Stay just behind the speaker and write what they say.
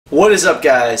What is up,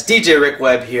 guys? DJ Rick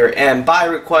Webb here, and by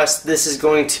request this is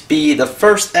going to be the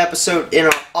first episode in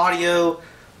our audio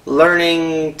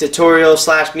learning tutorial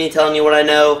 / me telling you what I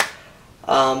know.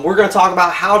 We're going to talk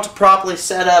about how to properly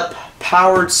set up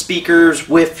powered speakers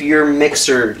with your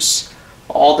mixers.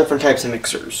 All different types of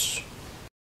mixers.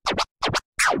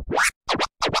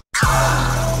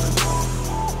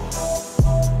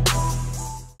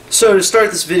 So to start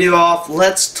this video off,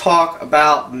 let's talk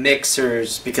about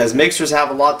mixers, because mixers have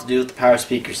a lot to do with the power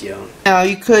speakers you own. Now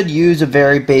you could use a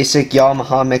very basic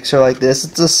Yamaha mixer like this.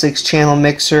 It's a 6-channel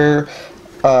mixer,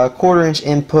 1/4-inch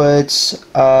inputs,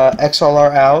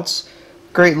 XLR outs.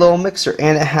 Great little mixer,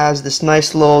 and it has this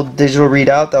nice little digital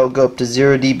readout that will go up to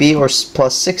 0 dB or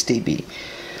plus 6 dB.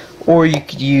 Or you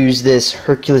could use this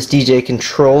Hercules DJ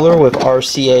controller with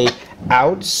RCA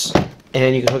outs,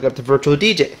 and you can hook up to virtual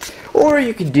DJ. Or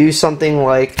you could do something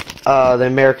like the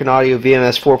American Audio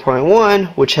VMS 4.1,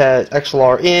 which has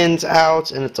XLR ins,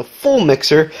 outs, and it's a full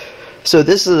mixer. So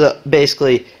this is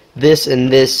basically this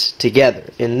and this together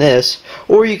in this.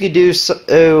 Or you could do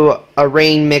a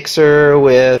rain mixer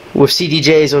with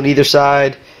CDJs on either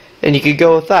side, and you could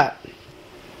go with that.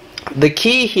 The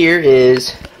key here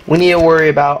is we need to worry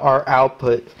about our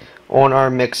output on our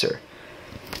mixer.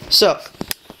 So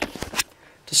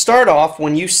to start off,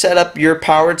 when you set up your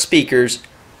powered speakers,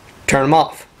 turn them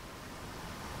off.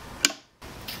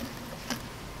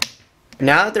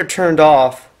 Now that they're turned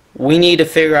off, we need to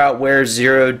figure out where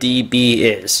 0 dB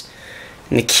is.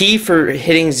 And the key for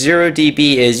hitting 0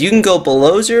 dB is you can go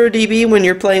below 0 dB when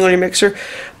you're playing on your mixer,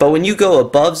 but when you go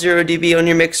above 0 dB on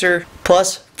your mixer,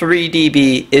 plus 3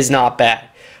 dB is not bad.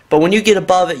 But when you get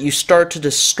above it, you start to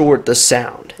distort the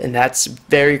sound, and that's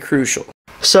very crucial.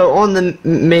 So on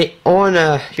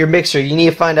your mixer, you need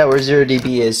to find out where 0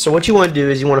 dB is. So what you want to do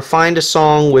is you want to find a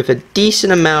song with a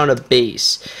decent amount of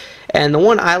bass. And the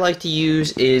one I like to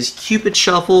use is Cupid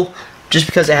Shuffle, just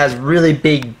because it has really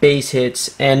big bass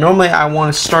hits. And normally I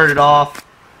want to start it off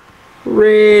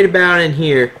right about in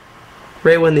here,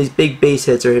 right when these big bass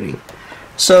hits are hitting.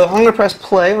 So I'm going to press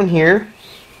play on here.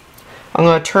 I'm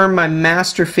going to turn my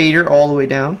master fader all the way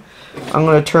down. I'm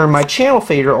going to turn my channel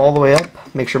fader all the way up.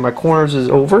 Make sure my corners is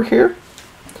over here.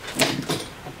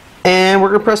 And we're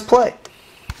going to press play.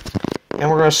 And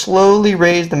we're going to slowly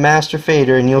raise the master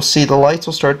fader, and you'll see the lights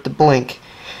will start to blink.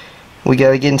 We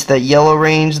got to get into that yellow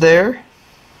range there.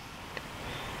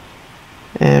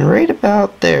 And right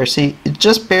about there. See, it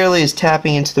just barely is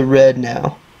tapping into the red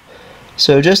now.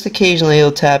 So just occasionally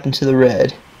it'll tap into the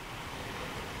red.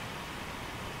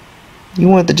 You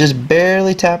want it to just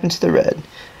barely tap into the red.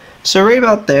 So right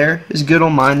about there is good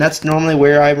on mine. That's normally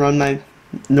where I run my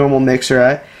normal mixer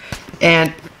at.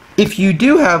 And if you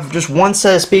do have just one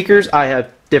set of speakers, I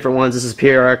have different ones. This is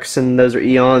PRX and those are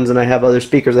Eons, and I have other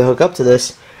speakers that hook up to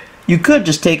this. You could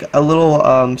just take a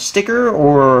little sticker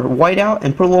or whiteout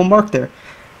and put a little mark there.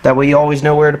 That way you always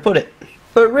know where to put it.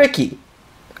 But Ricky,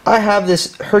 I have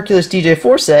this Hercules DJ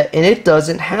 4 set, and it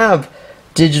doesn't have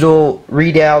digital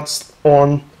readouts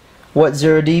on what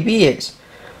 0 dB is.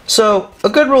 So a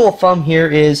good rule of thumb here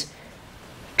is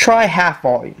try half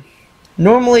volume.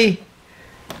 Normally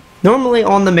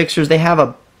on the mixers they have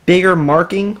a bigger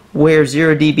marking where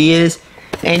 0 dB is,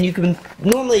 and you can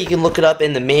look it up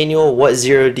in the manual what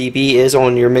 0 dB is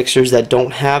on your mixers that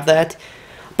don't have that.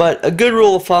 But a good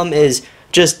rule of thumb is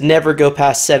just never go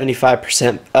past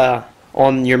 75%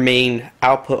 on your main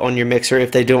output on your mixer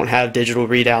if they don't have digital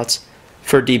readouts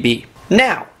for dB.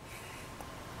 Now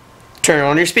turn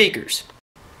on your speakers.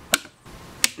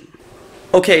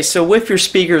 Okay, so with your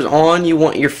speakers on, you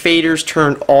want your faders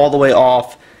turned all the way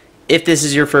off if this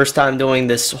is your first time doing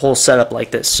this whole setup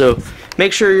like this. So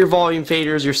make sure your volume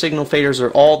faders, your signal faders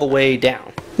are all the way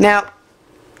down. Now,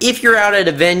 if you're out at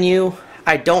a venue,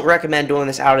 I don't recommend doing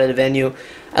this out at a venue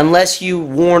unless you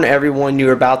warn everyone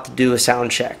you're about to do a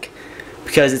sound check,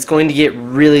 because it's going to get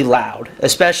really loud,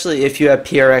 especially if you have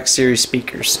PRX series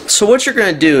speakers. So what you're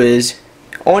going to do is,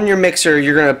 on your mixer,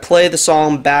 you're going to play the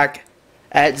song back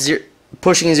at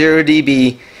pushing 0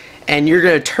 dB, and you're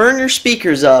going to turn your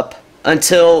speakers up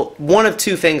until one of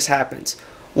two things happens.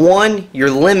 One,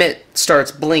 your limit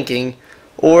starts blinking,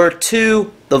 or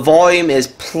two, the volume is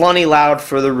plenty loud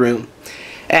for the room.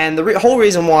 And the whole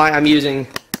reason why I'm using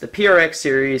the PRX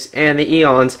series and the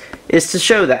Eons is to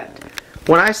show that.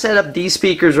 When I set up these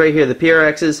speakers right here, the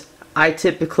PRXs,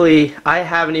 I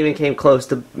haven't even came close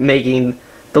to making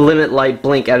the limit light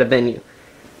blink at a venue.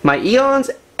 My Eons,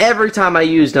 every time I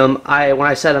used them, when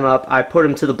I set them up, I put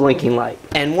them to the blinking light.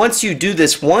 And once you do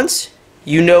this once,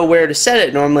 you know where to set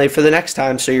it normally for the next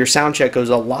time, so your sound check goes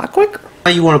a lot quicker.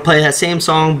 You want to play that same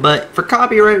song, but for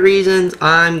copyright reasons,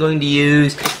 I'm going to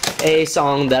use a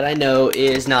song that I know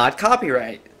is not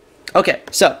copyright. Okay,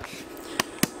 so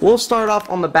we'll start off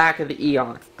on the back of the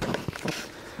Eon.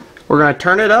 We're going to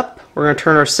turn it up. We're going to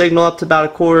turn our signal up to about a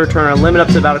quarter, turn our limit up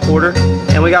to about a quarter,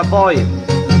 and we got volume.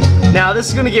 Now this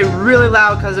is going to get really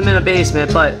loud because I'm in a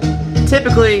basement, but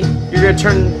typically you're going to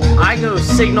turn, I go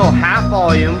signal half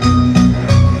volume,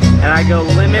 and I go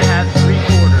limit at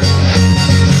 3/4.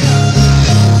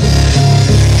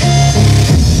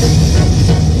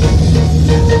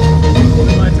 I'm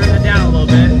going to turn it down a little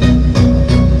bit.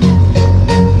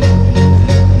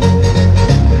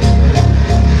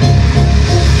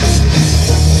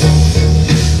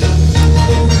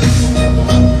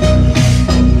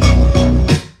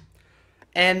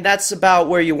 And that's about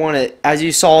where you want it. As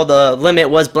you saw, the limit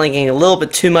was blinking a little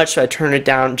bit too much, so I turned it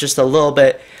down just a little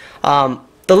bit.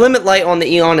 The limit light on the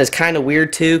Eon is kind of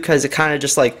weird too, because it kind of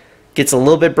just like gets a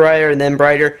little bit brighter and then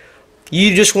brighter.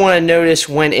 You just want to notice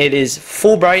when it is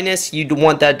full brightness, you'd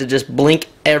want that to just blink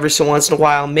every so once in a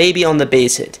while, maybe on the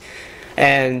bass hit.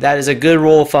 And that is a good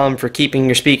rule of thumb for keeping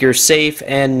your speakers safe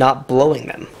and not blowing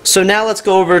them. So now let's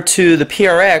go over to the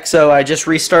PRX. So I just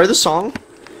restarted the song,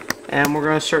 and we're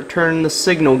going to start turning the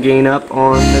signal gain up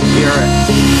on the PRX.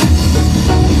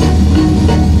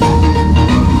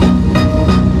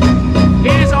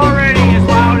 It is already as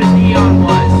loud as the Eon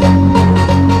was.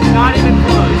 Not even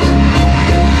close.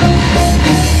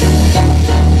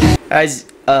 As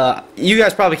you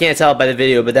guys probably can't tell by the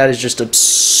video, but that is just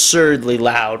absurdly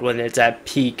loud when it's at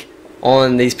peak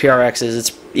on these PRXs.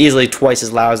 It's easily twice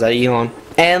as loud as that Eon.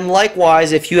 And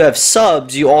likewise, if you have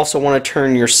subs, you also want to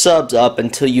turn your subs up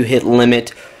until you hit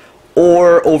limit,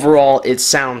 or overall it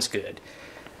sounds good.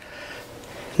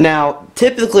 Now,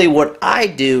 typically what I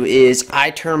do is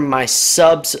I turn my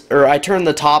subs, or I turn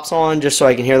the tops on just so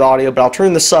I can hear the audio, but I'll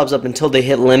turn the subs up until they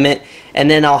hit limit,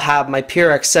 and then I'll have my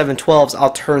PRX 712s,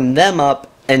 I'll turn them up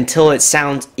until it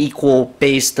sounds equal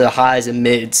bass to highs and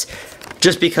mids.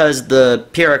 Just because the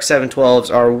PRX 712s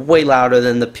are way louder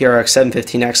than the PRX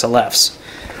 715 XLFs.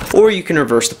 Or you can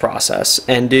reverse the process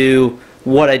and do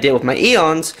what I did with my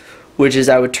Eons, which is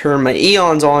I would turn my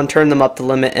Eons on, turn them up to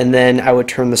limit, and then I would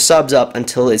turn the subs up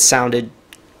until it sounded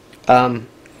like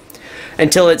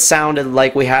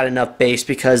we had enough bass,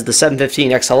 because the 715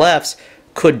 XLFs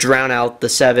could drown out the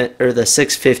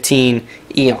 615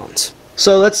 Eons.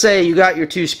 So let's say you got your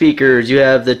two speakers, you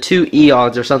have the two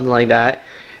Eons or something like that,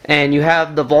 and you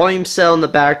have the volume cell in the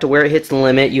back to where it hits the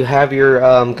limit. You have your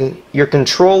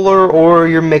controller or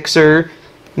your mixer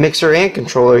and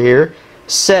controller here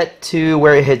set to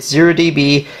where it hits 0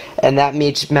 dB, and that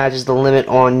matches the limit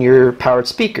on your powered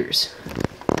speakers.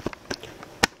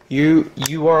 You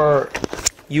are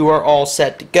all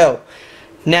set to go.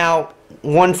 Now,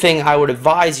 one thing I would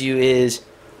advise you is,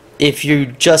 if you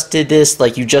just did this,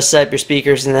 like you just set up your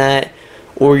speakers and that,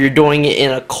 or you're doing it in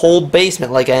a cold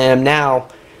basement like I am now,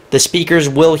 the speakers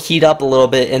will heat up a little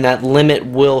bit, and that limit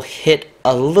will hit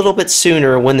a little bit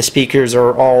sooner when the speakers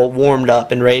are all warmed up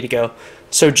and ready to go.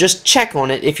 So just check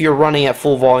on it if you're running at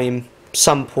full volume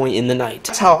some point in the night.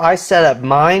 That's how I set up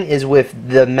mine, is with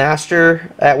the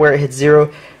master at where it hits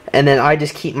 0, and then I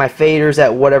just keep my faders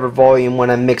at whatever volume when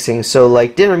I'm mixing. So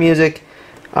like dinner music,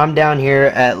 I'm down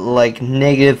here at like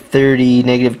 -30,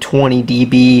 -20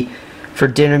 dB for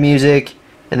dinner music,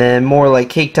 and then more like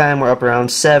cake time, we're up around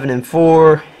 7 and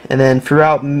 4, and then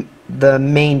throughout the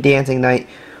main dancing night,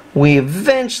 we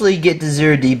eventually get to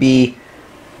 0 dB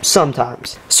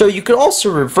sometimes. So you could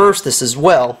also reverse this as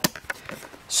well.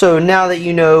 So now that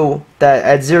you know that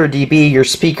at 0 dB your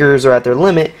speakers are at their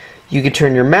limit, you can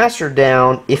turn your master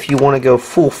down if you want to go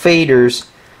full faders,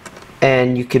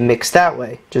 and you can mix that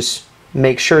way. Just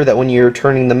make sure that when you're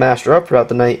turning the master up throughout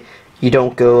the night, you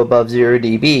don't go above 0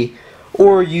 dB,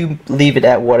 or you leave it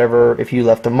at whatever if you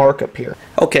left a markup here.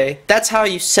 Okay, that's how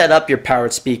you set up your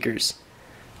powered speakers.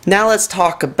 Now let's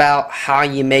talk about how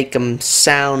you make them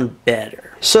sound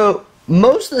better. So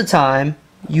most of the time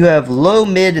you have low,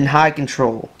 mid, and high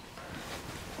control.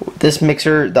 This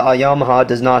mixer, the Yamaha,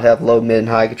 does not have low, mid, and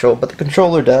high control, but the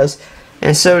controller does,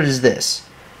 and so does this.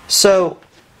 So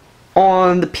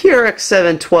on the PRX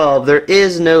 712, there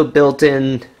is no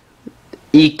built-in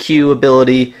EQ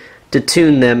ability to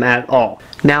tune them at all.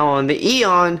 Now on the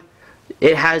Eon,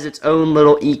 it has its own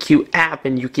little EQ app,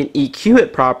 and you can EQ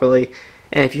it properly.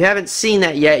 And if you haven't seen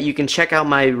that yet, you can check out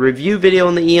my review video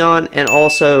on the Eon, and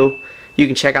also you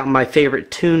can check out my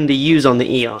favorite tune to use on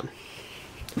the Eon.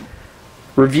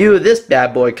 Review of this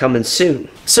bad boy coming soon.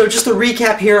 So just a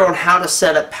recap here on how to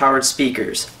set up powered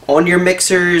speakers. On your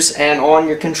mixers and on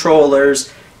your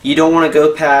controllers, you don't want to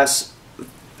go past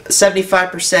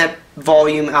 75%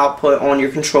 volume output on your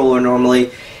controller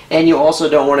normally, and you also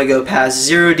don't want to go past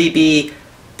 0 dB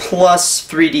plus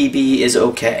 3 dB is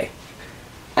okay.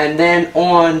 And then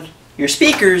on your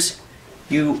speakers,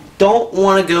 you don't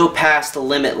want to go past the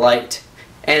limit light.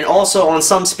 And also on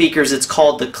some speakers it's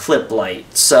called the clip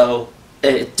light, so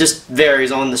it just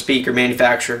varies on the speaker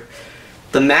manufacturer.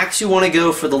 The max you want to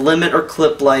go for the limit or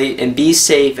clip light, and be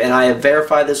safe, and I have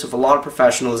verified this with a lot of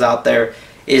professionals out there,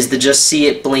 is to just see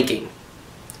it blinking.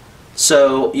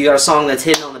 So you got a song that's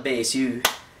hidden on the bass.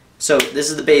 So this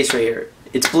is the bass right here.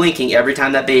 It's blinking every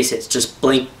time that bass hits. Just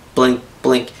blink, blink,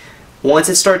 blink. Once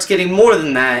it starts getting more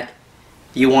than that,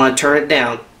 you want to turn it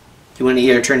down. You want to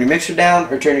either turn your mixer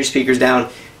down or turn your speakers down.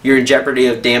 You're in jeopardy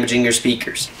of damaging your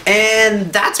speakers.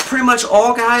 And that's pretty much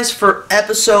all, guys, for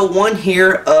episode 1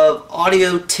 here of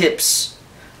audio tips.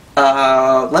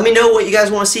 Let me know what you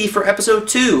guys want to see for episode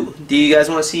 2. Do you guys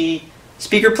want to see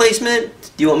speaker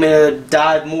placement? Do you want me to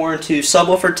dive more into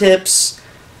subwoofer tips?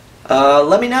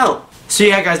 Let me know. So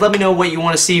yeah, guys, let me know what you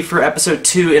want to see for episode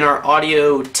 2 in our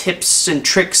audio tips and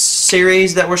tricks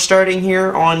series that we're starting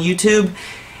here on YouTube.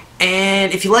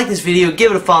 And if you like this video,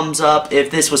 give it a thumbs up. If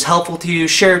this was helpful to you,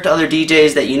 share it to other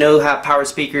DJs that you know have power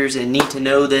speakers and need to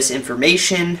know this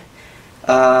information.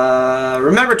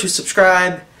 Remember to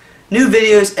subscribe. New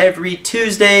videos every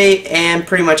Tuesday and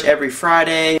pretty much every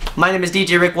Friday. My name is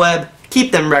DJ Rick Webb.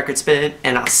 Keep them records spinning,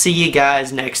 and I'll see you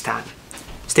guys next time.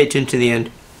 Stay tuned to the end.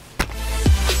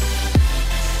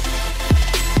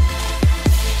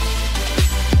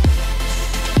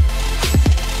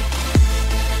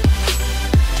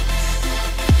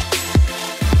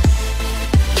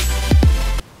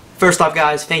 First off,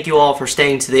 guys, thank you all for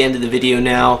staying to the end of the video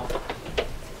now.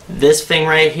 This thing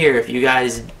right here, if you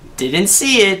guys didn't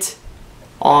see it,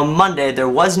 on Monday there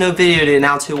was no video to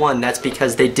announce who won. That's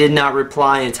because they did not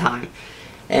reply in time.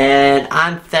 And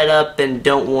I'm fed up and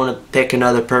don't want to pick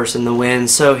another person to win.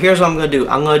 So here's what I'm going to do.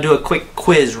 I'm going to do a quick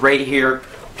quiz right here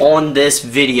on this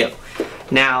video.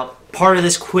 Now, part of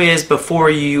this quiz,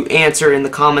 before you answer in the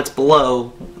comments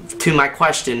below to my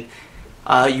question,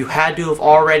 you had to have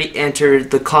already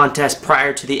entered the contest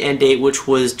prior to the end date, which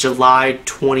was July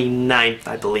 29th,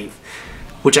 I believe,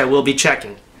 which I will be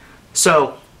checking.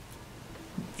 So,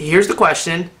 here's the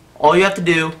question. All you have to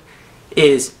do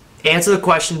is answer the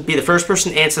question, be the first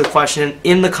person to answer the question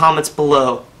in the comments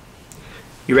below.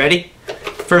 You ready?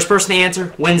 First person to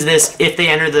answer wins this if they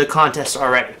enter the contest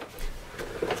already.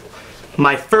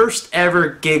 My first ever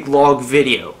gig log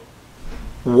video.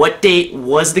 What date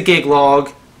was the gig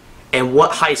log? And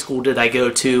what high school did I go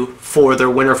to for their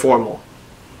winter formal?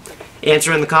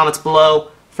 Answer in the comments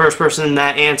below. First person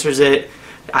that answers it,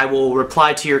 I will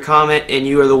reply to your comment, and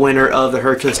you are the winner of the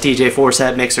Hercules DJ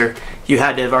 4-set mixer. You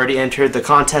had to have already entered the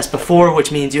contest before,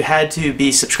 which means you had to be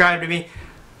subscribed to me,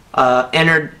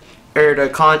 entered a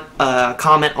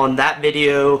comment on that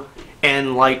video,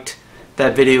 and liked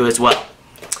that video as well.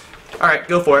 Alright,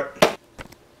 go for it.